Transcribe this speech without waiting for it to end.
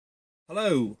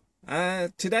Hello.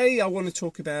 Today I want to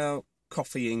talk about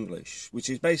coffee English, which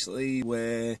is basically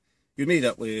where you meet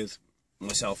up with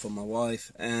myself and my wife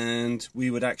and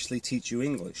we would actually teach you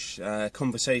English,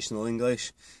 conversational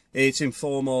English. It's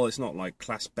informal, it's not like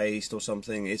class-based or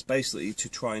something. It's basically to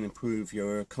try and improve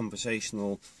your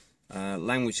conversational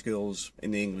language skills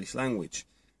in the English language.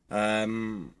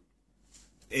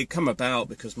 It come about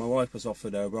because my wife was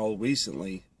offered a role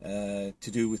recently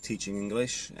to do with teaching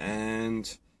English,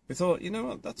 and we thought, you know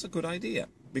what, that's a good idea,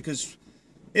 because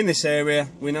in this area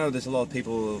we know there's a lot of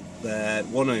people that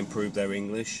want to improve their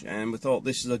English, and we thought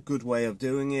this is a good way of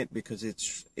doing it because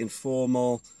it's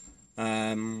informal,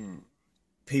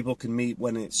 people can meet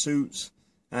when it suits,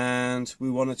 and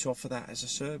we wanted to offer that as a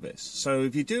service. So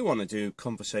if you do want to do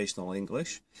conversational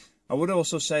English, I would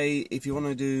also say if you want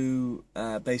to do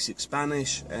basic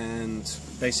Spanish and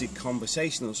basic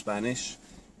conversational Spanish,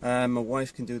 my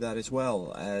wife can do that as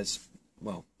well.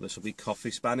 Well, this will be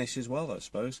coffee Spanish as well, I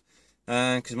suppose,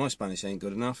 because my Spanish ain't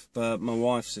good enough, but my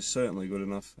wife's is certainly good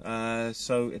enough.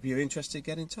 So if you're interested,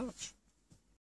 get in touch.